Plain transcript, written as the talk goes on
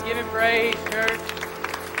Him praise, church.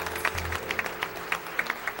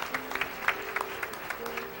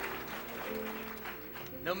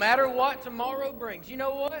 No matter what tomorrow brings, you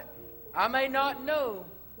know what? I may not know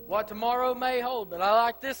what tomorrow may hold, but I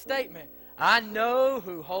like this statement. I know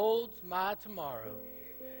who holds my tomorrow.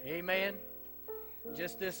 Amen.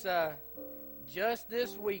 Just this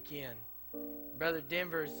weekend, Brother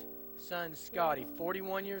Denver's son, Scotty,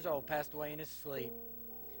 41 years old, passed away in his sleep.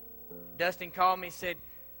 Dustin called me and said,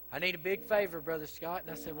 I need a big favor, Brother Scott.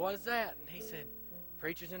 And I said, what is that? And he said,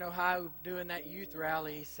 preachers in Ohio doing that youth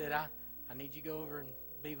rally. He said, I need you to go over and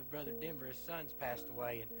be with Brother Denver. His son's passed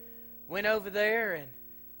away. And went over there, and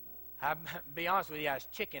I'll be honest with you, I was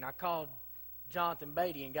chicken. I called Jonathan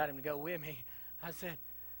Beatty and got him to go with me.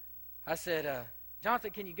 I said,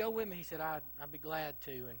 Jonathan, can you go with me? He said, I'd be glad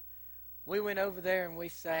to. And we went over there, and we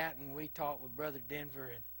sat, and we talked with Brother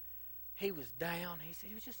Denver, and he was down. He said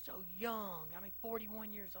he was just so young.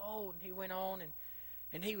 41 years old. And he went on,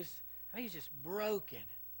 and he was just broken. And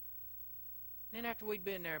then after we'd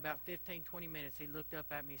been there about 15, 20 minutes, he looked up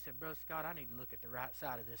at me. He said, Brother Scott, I need to look at the right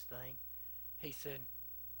side of this thing. He said,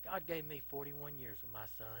 God gave me 41 years with my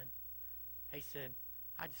son. He said,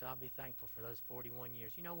 I'll be thankful for those 41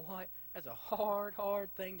 years. You know what? That's a hard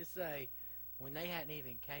thing to say when they hadn't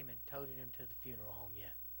even came and toted him to the funeral home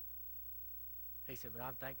yet. He said, but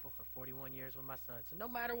I'm thankful for 41 years with my son. So no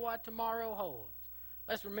matter what tomorrow holds,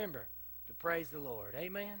 let's remember to praise the Lord.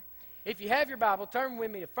 Amen? If you have your Bible, turn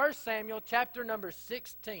with me to 1 Samuel chapter number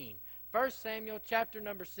 16. 1 Samuel chapter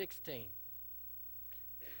number 16.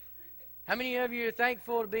 How many of you are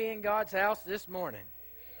thankful to be in God's house this morning?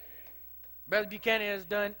 Brother Buchanan has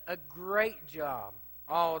done a great job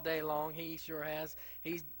all day long. He sure has.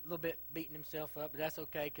 He's a little bit beating himself up, but that's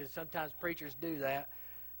okay because sometimes preachers do that.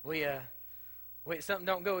 Something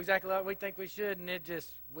don't go exactly like we think we should, and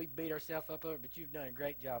we beat ourselves up over it, but you've done a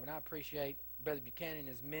great job, and I appreciate Brother Buchanan and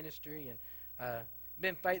his ministry, and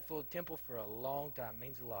been faithful to Temple for a long time. It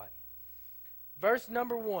means a lot. Verse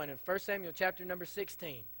number 1 of 1 Samuel chapter number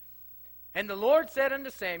 16. And the Lord said unto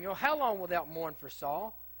Samuel, how long wilt thou mourn for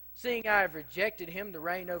Saul, seeing I have rejected him to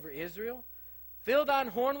reign over Israel? Fill thine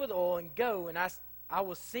horn with oil, and go, and I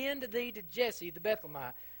will send thee to Jesse the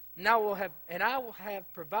Bethlehemite, and I will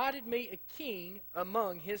have provided me a king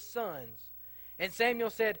among his sons. And Samuel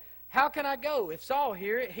said, how can I go? If Saul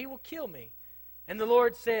hear it, he will kill me. And the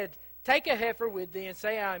Lord said, take a heifer with thee, and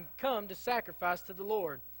say, I am come to sacrifice to the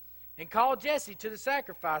Lord. And call Jesse to the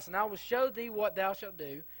sacrifice, and I will show thee what thou shalt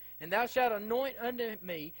do. And thou shalt anoint unto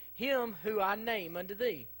me him who I name unto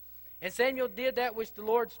thee. And Samuel did that which the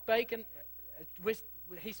Lord spake,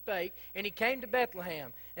 and he came to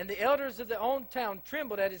Bethlehem. And the elders of the own town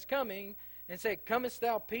trembled at his coming, and said, comest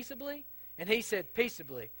thou peaceably? And he said,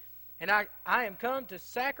 peaceably. And I am come to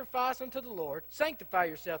sacrifice unto the Lord. Sanctify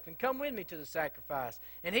yourself, and come with me to the sacrifice.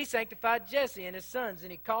 And he sanctified Jesse and his sons,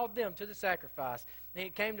 and he called them to the sacrifice. And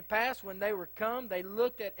it came to pass, when they were come, they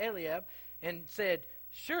looked at Eliab, and said,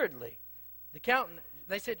 Surely,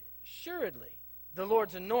 surely, the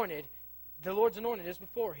Lord's anointed is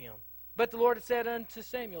before him. But the Lord had said unto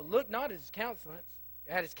Samuel, look not at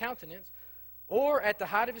his countenance, or at the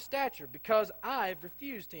height of his stature, because I have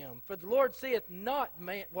refused him. For the Lord seeth not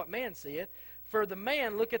what man seeth, for the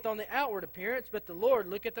man looketh on the outward appearance, but the Lord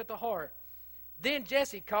looketh at the heart. Then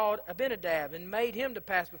Jesse called Abinadab, and made him to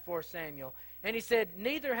pass before Samuel. And he said,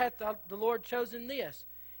 neither hath the Lord chosen this.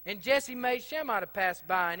 And Jesse made Shammah to pass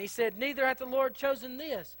by, and he said, neither hath the Lord chosen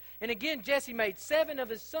this. And again Jesse made seven of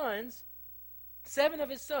his sons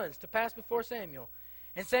to pass before Samuel.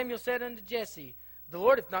 And Samuel said unto Jesse, the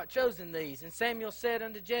Lord hath not chosen these. And Samuel said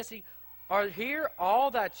unto Jesse, are here all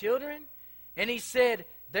thy children? And he said,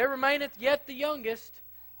 there remaineth yet the youngest,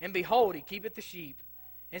 and behold, he keepeth the sheep.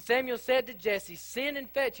 And Samuel said to Jesse, send and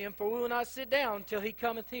fetch him, for we will not sit down till he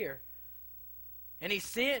cometh here. And he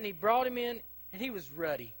sent, and he brought him in, and he was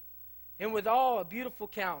ruddy, and withal a beautiful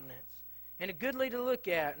countenance, and a goodly to look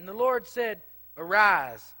at. And the Lord said,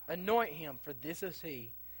 arise, anoint him, for this is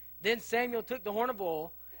he. Then Samuel took the horn of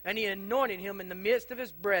oil, and he anointed him in the midst of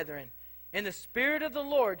his brethren. And the Spirit of the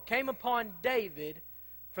Lord came upon David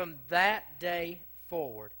from that day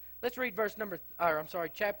forward. Let's read Acts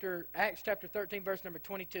chapter 13, verse number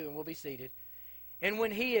 22, and we'll be seated. And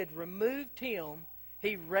when he had removed him,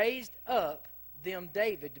 he raised up them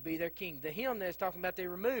David to be their king. The him that is talking about they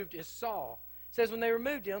removed is Saul. It says when they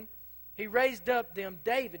removed him, he raised up them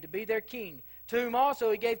David to be their king, to whom also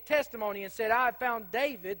he gave testimony and said, I have found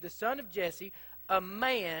David, the son of Jesse, a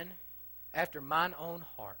man after mine own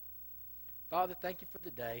heart. Father, thank you for the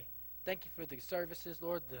day. Thank you for the services,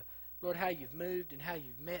 Lord. Lord, how you've moved and how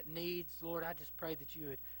you've met needs. Lord, I just pray that you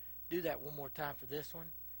would do that one more time for this one.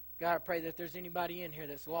 God, I pray that if there's anybody in here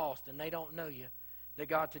that's lost and they don't know you, that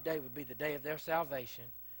God, today would be the day of their salvation.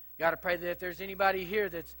 God, I pray that if there's anybody here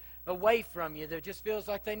that's away from you, that just feels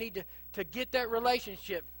like they need to get that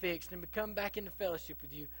relationship fixed and come back into fellowship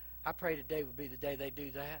with you, I pray today would be the day they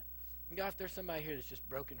do that. And God, if there's somebody here that's just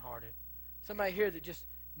brokenhearted, somebody here that just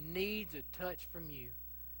needs a touch from you,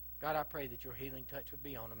 God, I pray that your healing touch would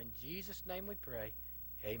be on them. In Jesus' name we pray.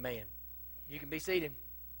 Amen. You can be seated.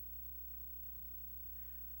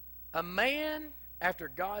 A man after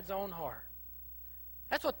God's own heart.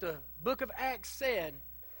 That's what the book of Acts said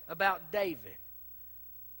about David.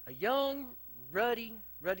 A young, ruddy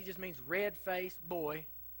just means red-faced boy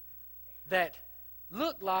that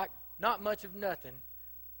looked like not much of nothing,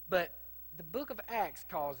 but the book of Acts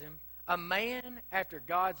calls him a man after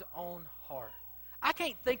God's own heart. I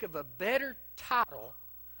can't think of a better title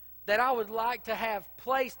that I would like to have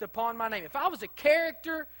placed upon my name. If I was a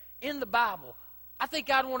character in the Bible, I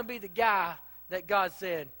think I'd want to be the guy that God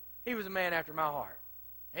said, he was a man after my heart.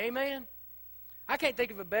 Amen? I can't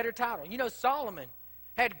think of a better title. You know, Solomon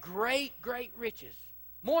had great riches.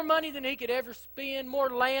 More money than he could ever spend,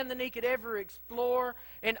 more land than he could ever explore,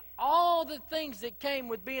 and all the things that came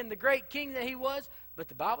with being the great king that he was. But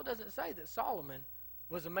the Bible doesn't say that Solomon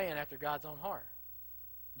was a man after God's own heart.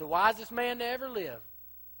 The wisest man to ever live,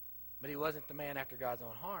 but he wasn't the man after God's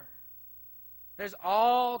own heart. There's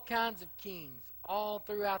all kinds of kings all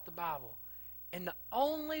throughout the Bible, and the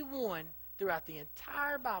only one throughout the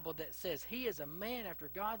entire Bible that says he is a man after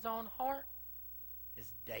God's own heart is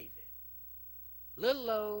David. Little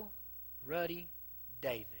old, ruddy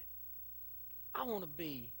David. I want to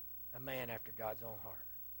be a man after God's own heart.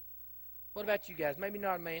 What about you guys? Maybe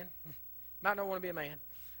not a man. Might not want to be a man.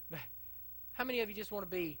 But how many of you just want to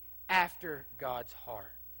be after God's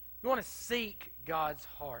heart? You want to seek God's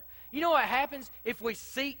heart. You know what happens if we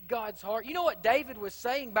seek God's heart? You know what David was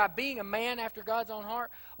saying by being a man after God's own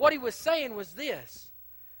heart? What he was saying was this: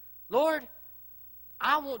 Lord,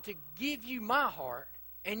 I want to give you my heart,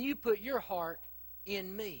 and you put your heart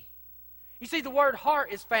in me. You see, the word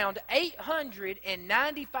heart is found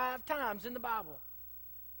 895 times in the Bible.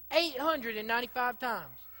 895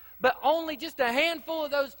 times. But only just a handful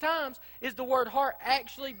of those times is the word heart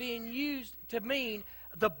actually being used to mean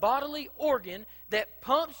the bodily organ that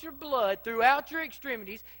pumps your blood throughout your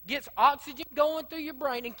extremities, gets oxygen going through your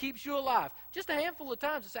brain, and keeps you alive. Just a handful of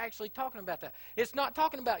times it's actually talking about that. It's not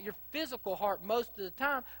talking about your physical heart most of the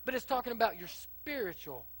time, but it's talking about your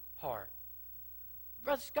spiritual heart.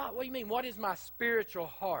 Brother Scott, what do you mean? What is my spiritual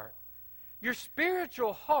heart? Your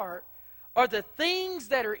spiritual heart are the things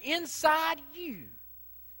that are inside you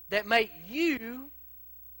that make you,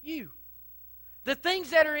 you. The things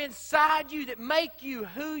that are inside you that make you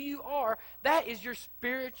who you are, that is your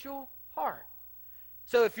spiritual heart.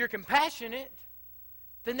 So if you're compassionate,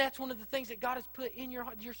 then that's one of the things that God has put in your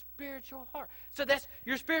heart, your spiritual heart. So that's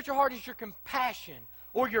your spiritual heart is your compassion,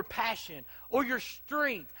 or your passion, or your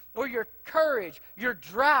strength, or your courage, your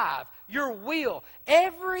drive, your will.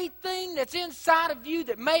 Everything that's inside of you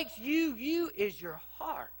that makes you, you is your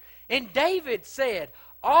heart. And David said,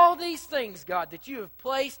 all these things, God, that you have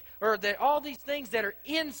placed, or that all these things that are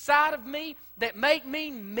inside of me that make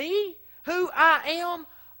me, who I am,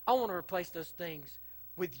 I want to replace those things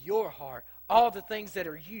with your heart. All the things that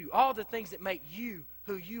are you, all the things that make you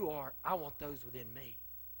who you are, I want those within me.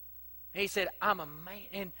 And he said, I'm a man.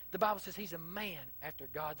 And the Bible says he's a man after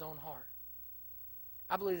God's own heart.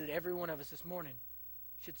 I believe that every one of us this morning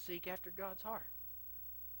should seek after God's heart.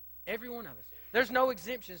 Every one of us. There's no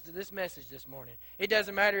exemptions to this message this morning. It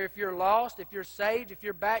doesn't matter if you're lost, if you're saved, if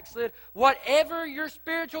you're backslid. Whatever your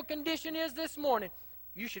spiritual condition is this morning,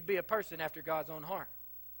 you should be a person after God's own heart.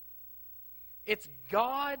 It's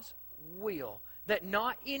God's will that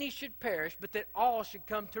not any should perish, but that all should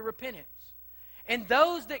come to repentance. And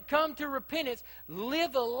those that come to repentance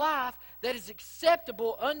live a life that is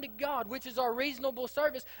acceptable unto God, which is our reasonable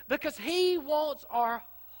service, because He wants our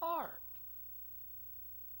heart.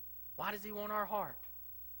 Why does He want our heart?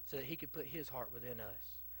 So that He could put His heart within us.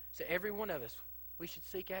 So every one of us, we should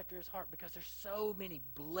seek after His heart, because there's so many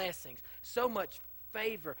blessings, so much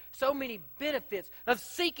favor, so many benefits of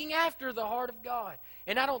seeking after the heart of God.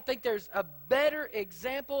 And I don't think there's a better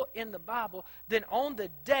example in the Bible than on the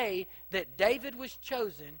day that David was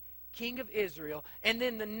chosen king of Israel, and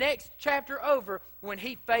then the next chapter over when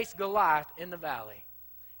he faced Goliath in the valley.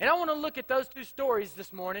 And I want to look at those two stories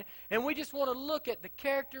this morning, and we just want to look at the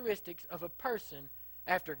characteristics of a person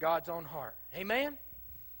after God's own heart. Amen?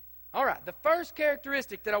 All right, the first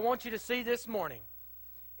characteristic that I want you to see this morning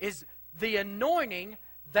is the anointing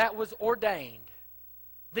that was ordained.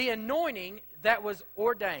 The anointing that was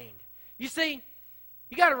ordained. You see,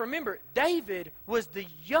 You got to remember, David was the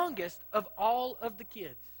youngest of all of the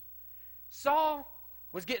kids. Saul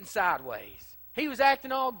was getting sideways. He was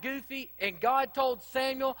acting all goofy, and God told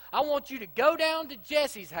Samuel, I want you to go down to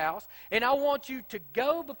Jesse's house, and I want you to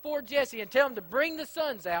go before Jesse and tell him to bring the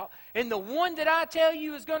sons out, and the one that I tell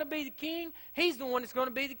you is going to be the king, he's the one that's going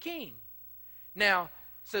to be the king. Now,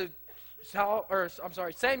 so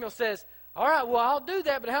Samuel says, all right, well, I'll do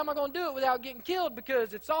that, but how am I going to do it without getting killed?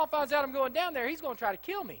 Because if Saul finds out I'm going down there, he's going to try to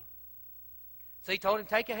kill me. So he told him,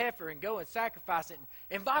 take a heifer and go and sacrifice it and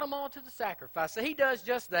invite them all to the sacrifice. So he does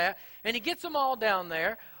just that, and he gets them all down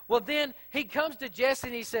there. Well, then he comes to Jesse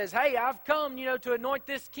and he says, hey, I've come, to anoint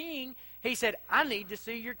this king. He said, I need to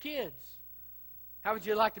see your kids. How would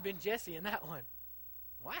you like to have been Jesse in that one?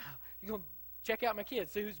 Wow, you're going to check out my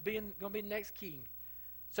kids, see who's going to be the next king.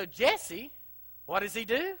 So Jesse, what does he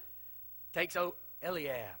do? Takes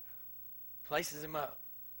Eliab, places him up.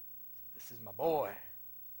 This is my boy,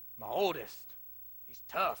 my oldest. He's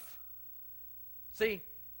tough. See,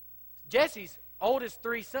 Jesse's oldest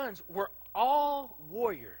 3 sons were all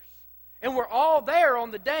warriors. And were all there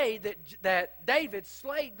on the day that David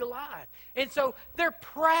slayed Goliath. And so they're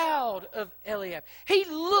proud of Eliab. He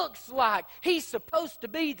looks like he's supposed to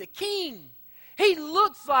be the king. He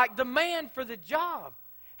looks like the man for the job.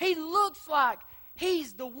 He looks like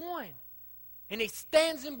he's the one. And he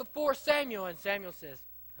stands in before Samuel, and Samuel says,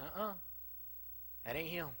 that ain't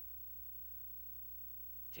him.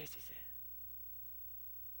 Jesse said,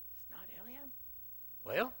 it's not Eliab?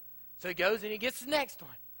 Well, so he goes and he gets the next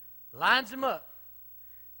one. Lines him up.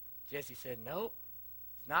 Jesse said, nope,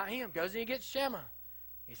 it's not him. Goes and he gets Shammah.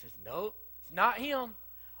 He says, nope, it's not him.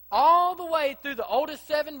 All the way through the oldest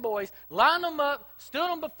 7 boys, lined them up, stood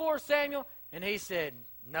them before Samuel, and he said,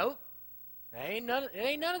 nope, it ain't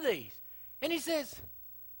none of these. And he says,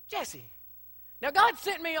 Jesse, now God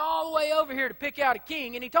sent me all the way over here to pick out a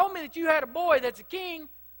king, and he told me that you had a boy that's a king.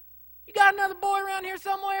 You got another boy around here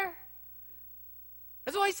somewhere?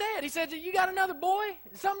 That's what he said. He said, you got another boy?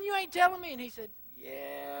 Something you ain't telling me? And he said,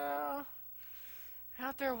 yeah,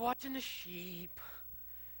 out there watching the sheep.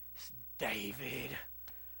 It's David.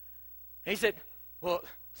 He said, well,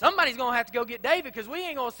 somebody's going to have to go get David because we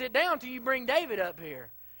ain't going to sit down till you bring David up here.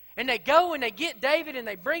 And they go and they get David and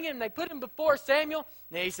they bring him, they put him before Samuel.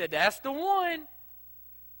 And he said, that's the one.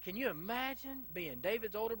 Can you imagine being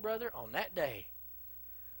David's older brother on that day?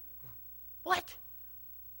 What?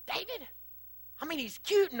 David? I mean, he's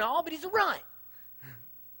cute and all, but he's a runt.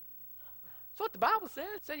 That's what the Bible said.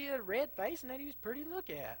 It said he had a red face and that he was pretty to look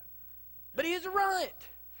at. But he is a runt.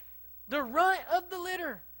 The runt of the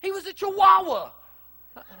litter. He was a chihuahua.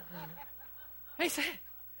 He said,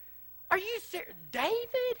 are you serious?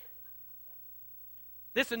 David?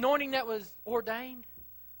 This anointing that was ordained,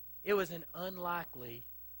 it was an unlikely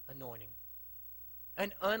anointing.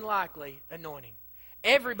 An unlikely anointing.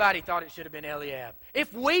 Everybody thought it should have been Eliab.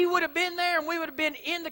 If we would have been there and we would have been in the